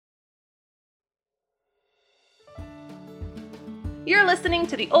You're listening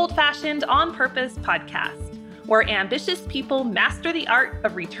to the Old Fashioned On Purpose podcast, where ambitious people master the art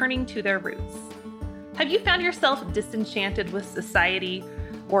of returning to their roots. Have you found yourself disenchanted with society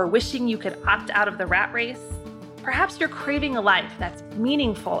or wishing you could opt out of the rat race? Perhaps you're craving a life that's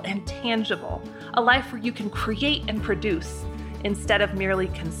meaningful and tangible, a life where you can create and produce instead of merely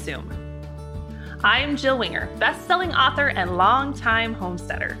consume. I am Jill Winger, best-selling author and longtime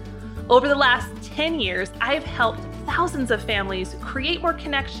homesteader. Over the last 10 years, I have helped thousands of families create more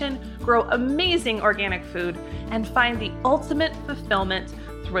connection, grow amazing organic food, and find the ultimate fulfillment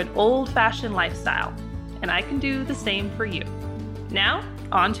through an old-fashioned lifestyle. And I can do the same for you. Now,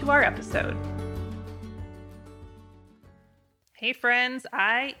 on to our episode. Hey friends,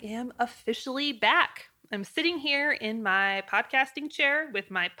 I am officially back. I'm sitting here in my podcasting chair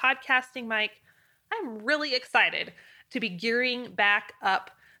with my podcasting mic. I'm really excited to be gearing back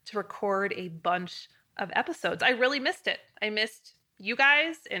up to record a bunch of episodes. I really missed it. I missed you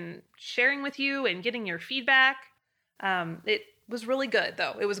guys and sharing with you and getting your feedback. It was really good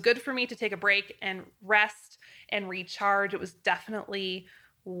though. It was good for me to take a break and rest and recharge. It was definitely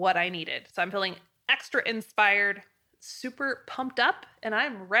what I needed. So I'm feeling extra inspired, super pumped up, and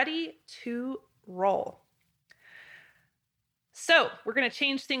I'm ready to roll. So we're going to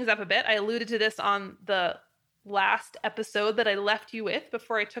change things up a bit. I alluded to this on the last episode that I left you with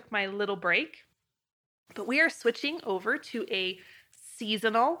before I took my little break. But we are switching over to a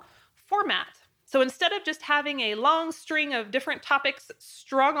seasonal format. So instead of just having a long string of different topics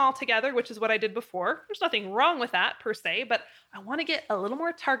strung all together, which is what I did before, there's nothing wrong with that per se, but I want to get a little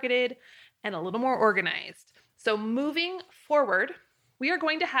more targeted and a little more organized. So moving forward, we are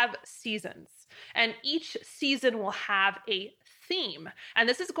going to have seasons, and each season will have a theme. And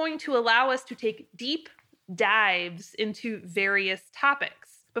this is going to allow us to take deep dives into various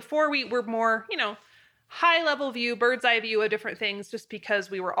topics. Before we were more, high level view, bird's eye view of different things just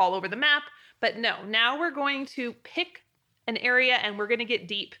because we were all over the map. But no, now we're going to pick an area and we're going to get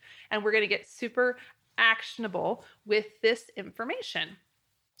deep and we're going to get super actionable with this information.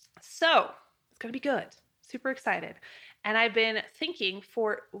 So it's going to be good. Super excited. And I've been thinking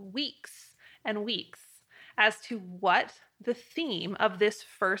for weeks and weeks as to what the theme of this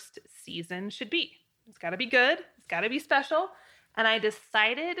first season should be. It's got to be good. It's got to be special. And I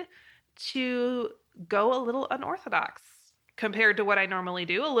decided to go a little unorthodox compared to what I normally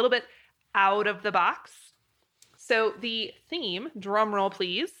do, a little bit out of the box. So the theme, drum roll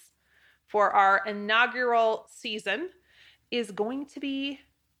please, for our inaugural season is going to be,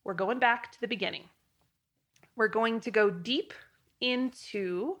 we're going back to the beginning. We're going to go deep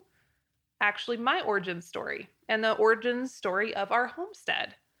into actually my origin story and the origin story of our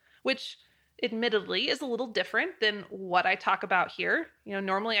homestead, which admittedly is a little different than what I talk about here.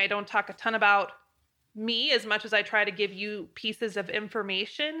 Normally I don't talk a ton about me as much as I try to give you pieces of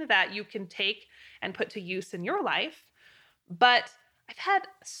information that you can take and put to use in your life. But I've had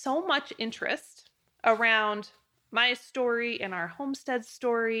so much interest around my story and our homestead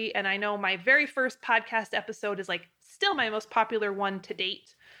story. And I know my very first podcast episode is still my most popular one to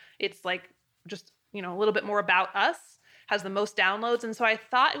date. It's just, a little bit more about us, has the most downloads. And so I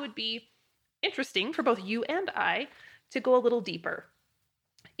thought it would be interesting for both you and I to go a little deeper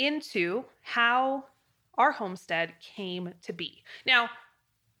into how our homestead came to be. Now,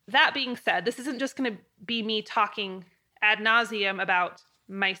 that being said, this isn't just going to be me talking ad nauseum about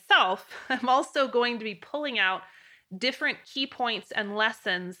myself. I'm also going to be pulling out different key points and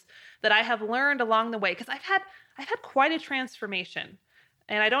lessons that I have learned along the way, because I've had quite a transformation.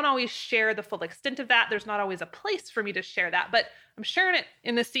 And I don't always share the full extent of that. There's not always a place for me to share that, but I'm sharing it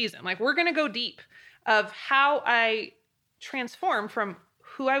in this season. We're going to go deep of how I transformed from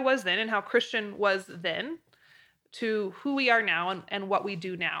who I was then and how Christian was then to who we are now and what we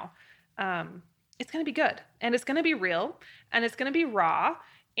do now. It's going to be good, and it's going to be real, and it's going to be raw.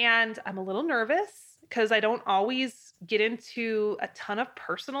 And I'm a little nervous because I don't always get into a ton of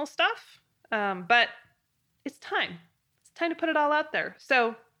personal stuff, but it's time. It's time to put it all out there.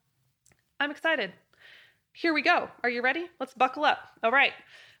 So I'm excited. Here we go. Are you ready? Let's buckle up. All right.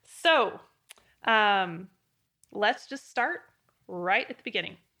 So let's just start right at the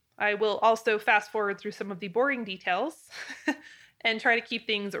beginning. I will also fast forward through some of the boring details and try to keep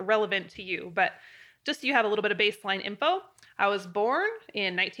things relevant to you. But just so you have a little bit of baseline info, I was born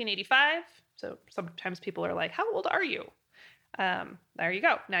in 1985. So sometimes people are like, how old are you? There you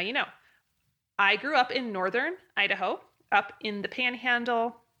go. Now you know. I grew up in northern Idaho, up in the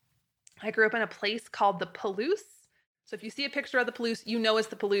Panhandle. I grew up in a place called the Palouse. So if you see a picture of the Palouse, you know it's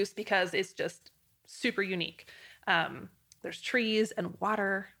the Palouse because it's just super unique. There's trees and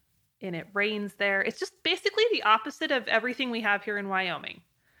water and it rains there. It's just basically the opposite of everything we have here in Wyoming,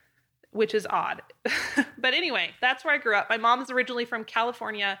 which is odd. But anyway, that's where I grew up. My mom's originally from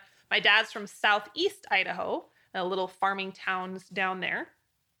California. My dad's from Southeast Idaho, little farming towns down there.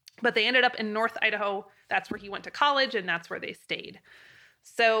 But they ended up in North Idaho. That's where he went to college, and that's where they stayed.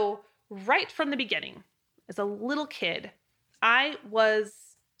 So right from the beginning, as a little kid, I was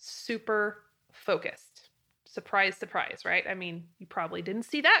super focused. Surprise, surprise, right? I mean, you probably didn't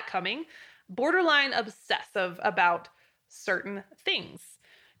see that coming. Borderline obsessive about certain things.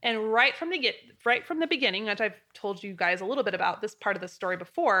 And right from the beginning, as I've told you guys a little bit about this part of the story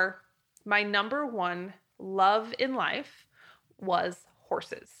before, my number one love in life was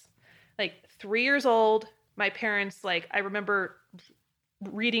horses. Like 3 years old, my parents, I remember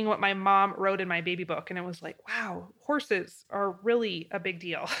reading what my mom wrote in my baby book, and it was like, wow, horses are really a big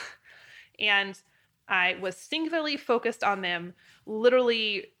deal. And I was singularly focused on them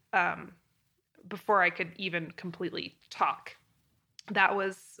literally before I could even completely talk. That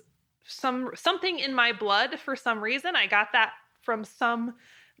was something in my blood for some reason. I got that from some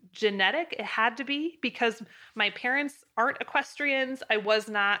genetic. It had to be, because my parents aren't equestrians. I was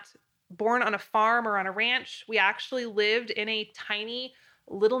not born on a farm or on a ranch. We actually lived in a tiny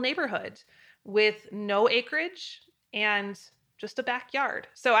little neighborhood with no acreage and just a backyard.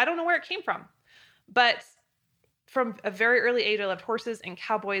 So I don't know where it came from, but from a very early age, I loved horses and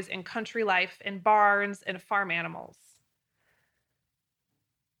cowboys and country life and barns and farm animals.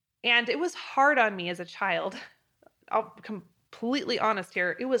 And it was hard on me as a child. I'll be completely honest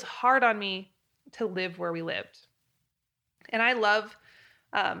here. It was hard on me to live where we lived. And I love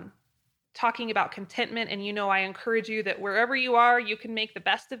talking about contentment. And I encourage you that wherever you are, you can make the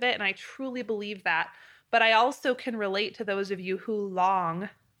best of it. And I truly believe that. But I also can relate to those of you who long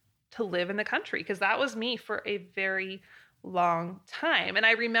to live in the country, because that was me for a very long time. And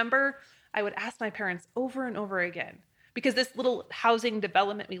I remember I would ask my parents over and over again, because this little housing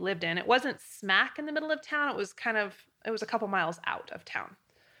development we lived in, it wasn't smack in the middle of town. It was a couple miles out of town,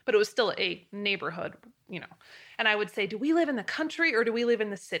 but it was still a neighborhood, And I would say, do we live in the country or do we live in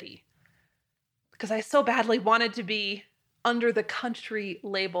the city? Because I so badly wanted to be under the country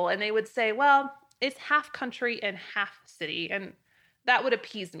label. And they would say, well, it's half country and half city. And that would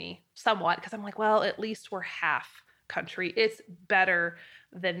appease me somewhat, because I'm like, well, at least we're half country. It's better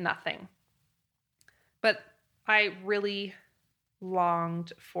than nothing. But I really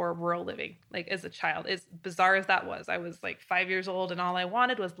longed for rural living, as a child. As bizarre as that was, I was 5 years old, and all I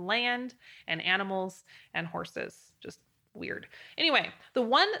wanted was land and animals and horses. Just weird. Anyway, the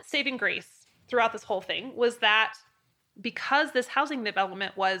one saving grace throughout this whole thing was that because this housing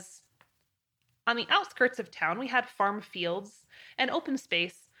development was on the outskirts of town, we had farm fields and open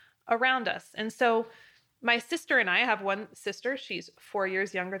space around us. And so my sister and I have one sister. She's 4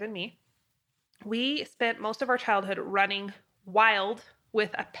 years younger than me. We spent most of our childhood running wild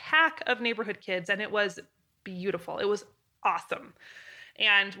with a pack of neighborhood kids, and it was beautiful. It was awesome.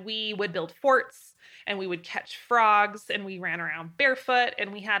 And we would build forts, and we would catch frogs, and we ran around barefoot,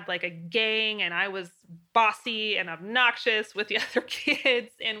 and we had a gang, and I was bossy and obnoxious with the other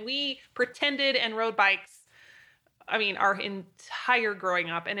kids, and we pretended and rode bikes. Our entire growing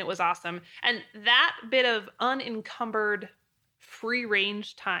up, and it was awesome. And that bit of unencumbered free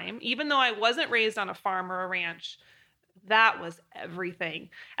range time, even though I wasn't raised on a farm or a ranch, that was everything.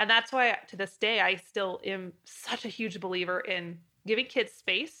 And that's why to this day, I still am such a huge believer in giving kids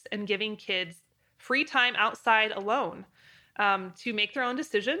space and giving kids free time outside alone to make their own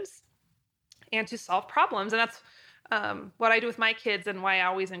decisions and to solve problems. And that's what I do with my kids and why I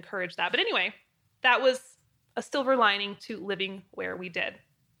always encourage that. But anyway, that was a silver lining to living where we did.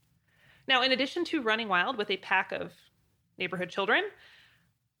 Now, in addition to running wild with a pack of neighborhood children,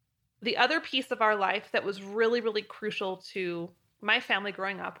 the other piece of our life that was really, really crucial to my family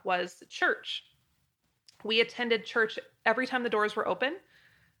growing up was church. We attended church every time the doors were open.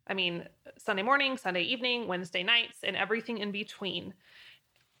 Sunday morning, Sunday evening, Wednesday nights, and everything in between.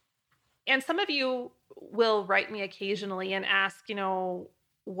 And some of you will write me occasionally and ask,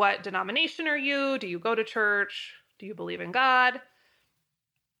 what denomination are you? Do you go to church? Do you believe in God?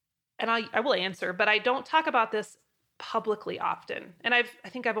 And I will answer, but I don't talk about this publicly often. And I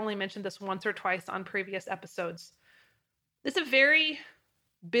think I've only mentioned this once or twice on previous episodes. It's a very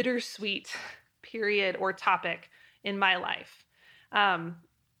bittersweet period or topic in my life.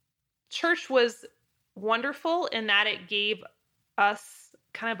 Church was wonderful in that it gave us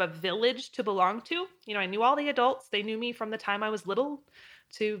kind of a village to belong to. I knew all the adults. They knew me from the time I was little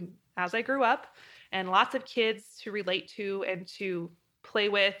to as I grew up, and lots of kids to relate to and to play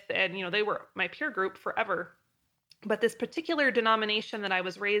with. And, they were my peer group forever. But this particular denomination that I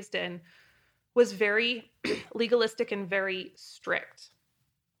was raised in was very legalistic and very strict.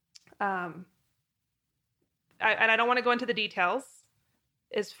 And I don't want to go into the details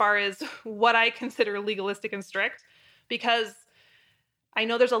as far as what I consider legalistic and strict, because I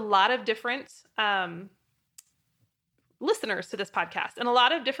know there's a lot of different listeners to this podcast and a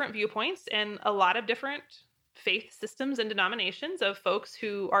lot of different viewpoints and a lot of different faith systems and denominations of folks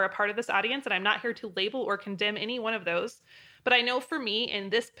who are a part of this audience. And I'm not here to label or condemn any one of those. But I know for me in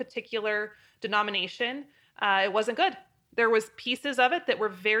this particular denomination, it wasn't good. There was pieces of it that were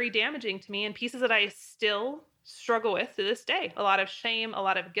very damaging to me and pieces that I still struggle with to this day. A lot of shame, a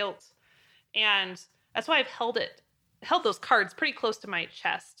lot of guilt. And that's why I've held those cards pretty close to my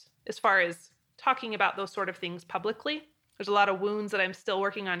chest as far as talking about those sort of things publicly. There's a lot of wounds that I'm still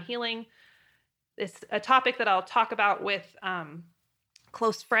working on healing. It's a topic that I'll talk about with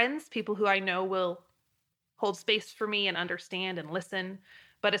close friends, people who I know will hold space for me and understand and listen,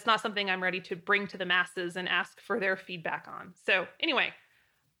 but it's not something I'm ready to bring to the masses and ask for their feedback on. So anyway,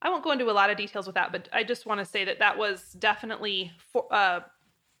 I won't go into a lot of details with that, but I just want to say that was definitely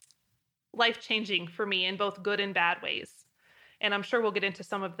life-changing for me in both good and bad ways. And I'm sure we'll get into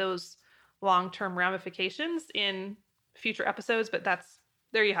some of those long-term ramifications in future episodes, but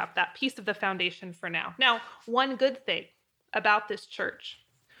there you have that piece of the foundation for now. Now, one good thing about this church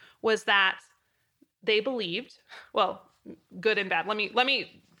was that they believed, well, good and bad. Let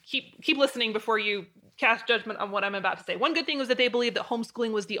me keep listening before you cast judgment on what I'm about to say. One good thing was that they believed that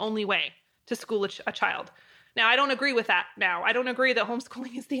homeschooling was the only way to school a child. Now, I don't agree with that now. I don't agree that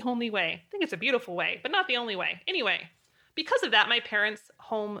homeschooling is the only way. I think it's a beautiful way, but not the only way. Anyway, because of that, my parents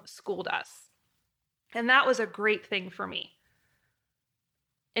homeschooled us. And that was a great thing for me.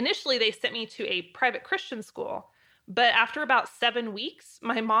 Initially, they sent me to a private Christian school, but after about 7 weeks,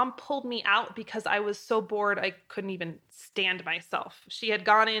 my mom pulled me out because I was so bored I couldn't even stand myself. She had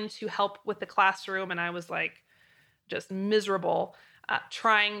gone in to help with the classroom, and I was like just miserable,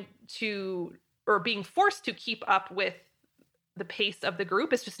 being forced to keep up with the pace of the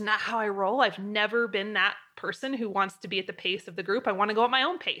group. It's just not how I roll. I've never been that person who wants to be at the pace of the group. I want to go at my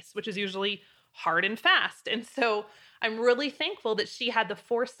own pace, which is usually hard and fast. And so I'm really thankful that she had the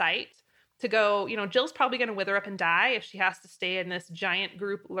foresight to go, Jill's probably going to wither up and die if she has to stay in this giant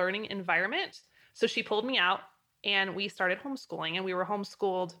group learning environment. So she pulled me out and we started homeschooling, and we were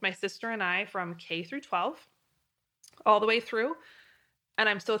homeschooled, my sister and I, from K through 12 all the way through. And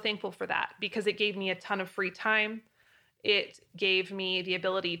I'm so thankful for that because it gave me a ton of free time. It gave me the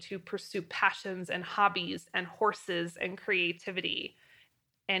ability to pursue passions and hobbies and horses and creativity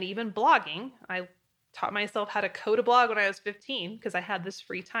and even blogging. I taught myself how to code a blog when I was 15 because I had this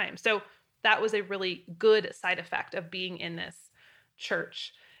free time. So that was a really good side effect of being in this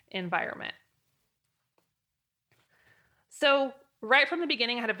church environment. So right from the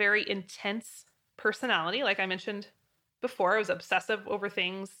beginning, I had a very intense personality. Like I mentioned before, I was obsessive over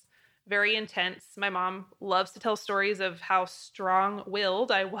things, very intense. My mom loves to tell stories of how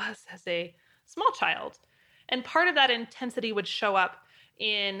strong-willed I was as a small child. And part of that intensity would show up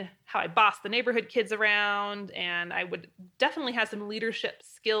in how I bossed the neighborhood kids around, and I would definitely have some leadership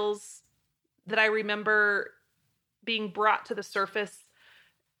skills that I remember being brought to the surface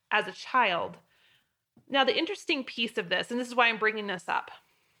as a child. Now, the interesting piece of this, and this is why I'm bringing this up,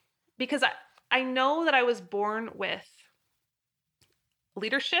 because I know that I was born with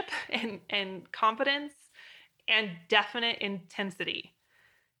leadership and confidence and definite intensity.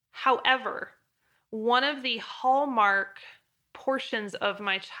 However, one of the hallmark portions of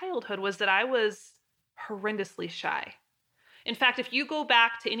my childhood was that I was horrendously shy. In fact, if you go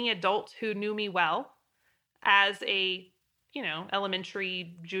back to any adult who knew me well as a,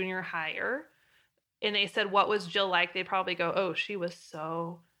 elementary, junior higher, and they said, what was Jill like? They'd probably go, oh, she was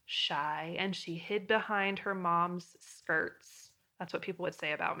so shy and she hid behind her mom's skirts. That's what people would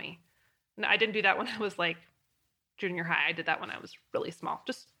say about me. No, I didn't do that when I was like junior high. I did that when I was really small.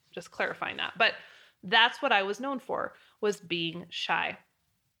 Just clarifying that. But that's what I was known for, was being shy.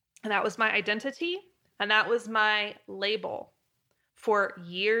 And that was my identity. And that was my label for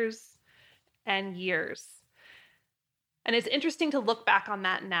years and years. And it's interesting to look back on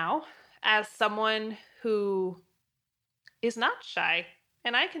that now as someone who is not shy.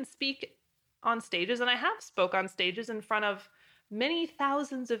 And I can speak on stages, and I have spoke on stages in front of many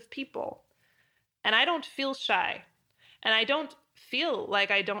thousands of people. And I don't feel shy. And I don't feel like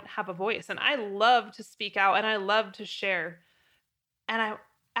I don't have a voice. And I love to speak out, and I love to share. And I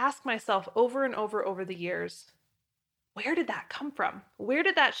ask myself over and over the years, where did that come from? Where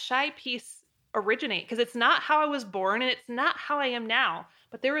did that shy piece originate? Because it's not how I was born, and it's not how I am now.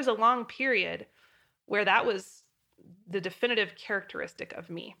 But there was a long period where that was the definitive characteristic of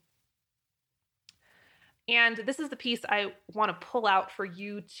me. And this is the piece I want to pull out for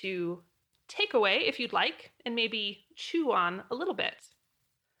you to take away if you'd like, and maybe chew on a little bit.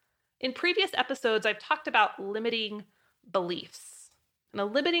 In previous episodes, I've talked about limiting beliefs. And a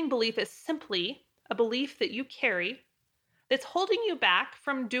limiting belief is simply a belief that you carry that's holding you back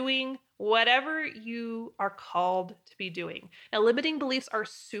from doing whatever you are called to be doing. Now, limiting beliefs are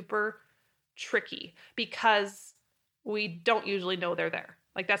super tricky because we don't usually know they're there.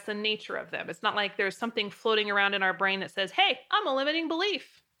 Like, that's the nature of them. It's not like there's something floating around in our brain that says, hey, I'm a limiting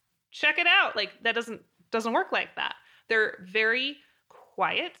belief. Check it out. Like, that doesn't work like that. They're very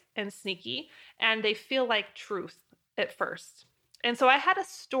quiet and sneaky, and they feel like truth at first. And so I had a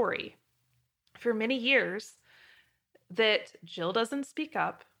story for many years that Jill doesn't speak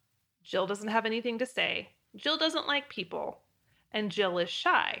up, Jill doesn't have anything to say, Jill doesn't like people, and Jill is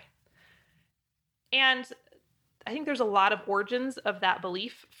shy. And I think there's a lot of origins of that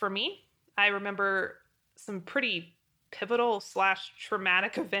belief for me. I remember some pretty pivotal /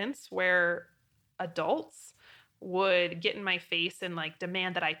 traumatic events where adults would get in my face and like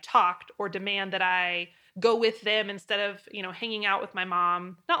demand that I talked or demand that I go with them instead of, hanging out with my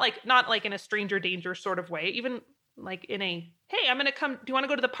mom. Not like in a stranger danger sort of way, even like in a, hey, I'm going to come, do you want to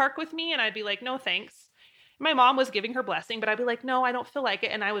go to the park with me? And I'd be like, no, thanks. My mom was giving her blessing, but I'd be like, no, I don't feel like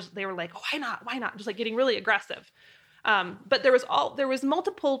it. And they were like, why not? Why not? Just like getting really aggressive. But there was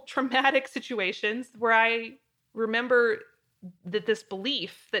multiple traumatic situations where I remember that this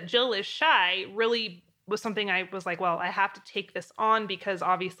belief that Jill is shy really was something I was like, well, I have to take this on because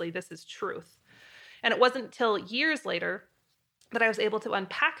obviously this is truth. And it wasn't until years later that I was able to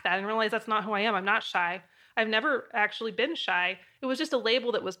unpack that and realize that's not who I am. I'm not shy. I've never actually been shy. It was just a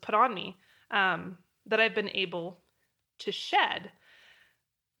label that was put on me that I've been able to shed.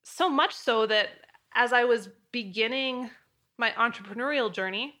 So much so that as I was beginning my entrepreneurial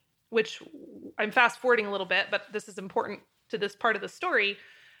journey, which I'm fast forwarding a little bit, but this is important to this part of the story,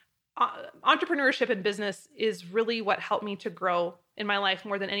 entrepreneurship and business is really what helped me to grow in my life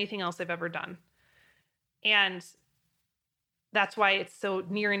more than anything else I've ever done. And that's why it's so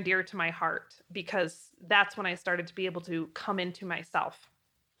near and dear to my heart, because that's when I started to be able to come into myself.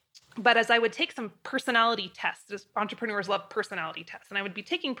 But as I would take some personality tests, entrepreneurs love personality tests, and I would be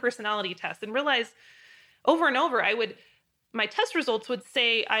taking personality tests and realize over and over, my test results would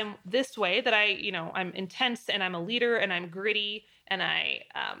say I'm this way, that I'm intense and I'm a leader and I'm gritty and I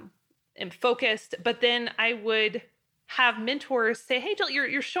am focused. But then I would have mentors say, hey, Jill,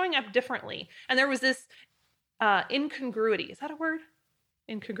 you're showing up differently. And there was this incongruity. Is that a word?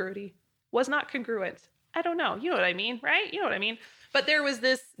 Incongruity. Was not congruent. I don't know. You know what I mean, right? You know what I mean? But there was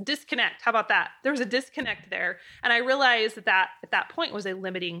this disconnect. How about that? There was a disconnect there. And I realized that at that point was a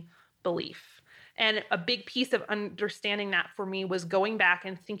limiting belief. And a big piece of understanding that for me was going back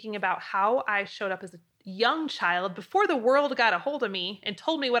and thinking about how I showed up as a young child before the world got a hold of me and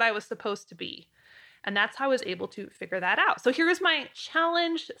told me what I was supposed to be. And that's how I was able to figure that out. So here's my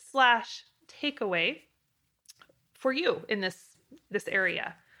challenge / takeaway for you in this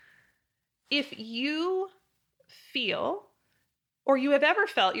area. If you feel, or you have ever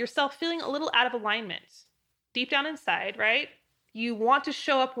felt yourself feeling a little out of alignment deep down inside, right? You want to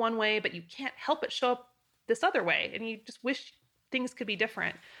show up one way, but you can't help but show up this other way, and you just wish things could be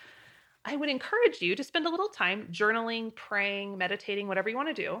different. I would encourage you to spend a little time journaling, praying, meditating, whatever you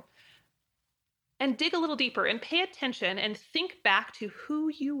want to do, and dig a little deeper and pay attention and think back to who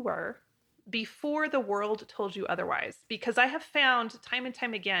you were before the world told you otherwise. Because I have found time and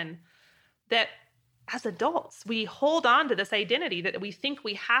time again that as adults, we hold on to this identity that we think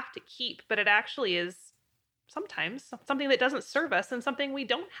we have to keep, but it actually is sometimes something that doesn't serve us and something we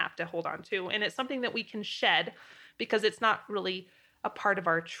don't have to hold on to. And it's something that we can shed because it's not really a part of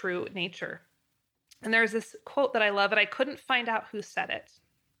our true nature. And there's this quote that I love, and I couldn't find out who said it,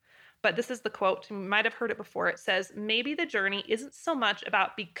 but this is the quote. You might have heard it before. It says, maybe the journey isn't so much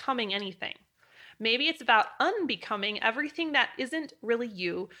about becoming anything. Maybe it's about unbecoming everything that isn't really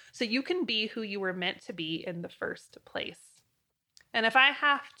you, so you can be who you were meant to be in the first place. And if I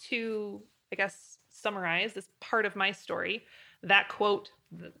have to, summarize this part of my story, that quote,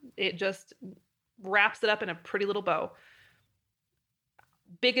 it just wraps it up in a pretty little bow.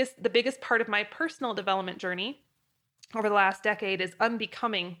 The biggest part of my personal development journey over the last decade is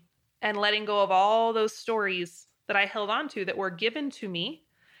unbecoming and letting go of all those stories that I held on to that were given to me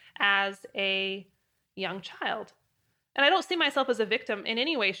as a young child. And I don't see myself as a victim in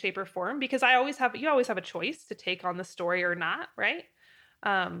any way, shape, or form, because you always have a choice to take on the story or not, right?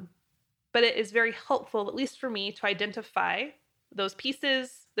 But it is very helpful, at least for me, to identify those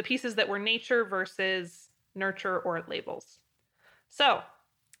pieces, the pieces that were nature versus nurture, or labels. So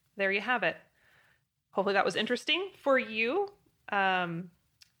there you have it. Hopefully that was interesting for you.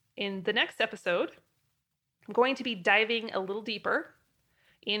 In the next episode, I'm going to be diving a little deeper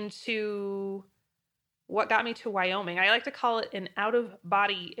into what got me to Wyoming. I like to call it an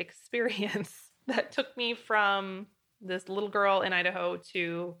out-of-body experience that took me from this little girl in Idaho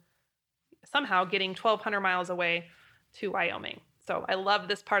to somehow getting 1,200 miles away to Wyoming. So I love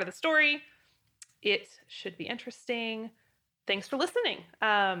this part of the story. It should be interesting. Thanks for listening.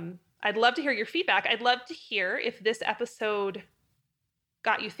 I'd love to hear your feedback. I'd love to hear if this episode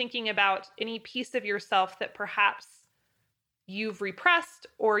got you thinking about any piece of yourself that perhaps you've repressed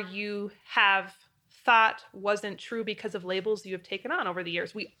or you have thought wasn't true because of labels you have taken on over the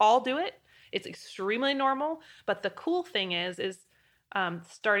years. We all do it. It's extremely normal. But the cool thing is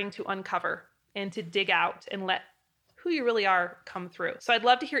starting to uncover and to dig out and let who you really are come through. So I'd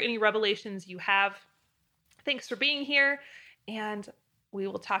love to hear any revelations you have. Thanks for being here, and we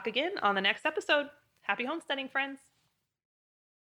will talk again on the next episode. Happy homesteading, friends.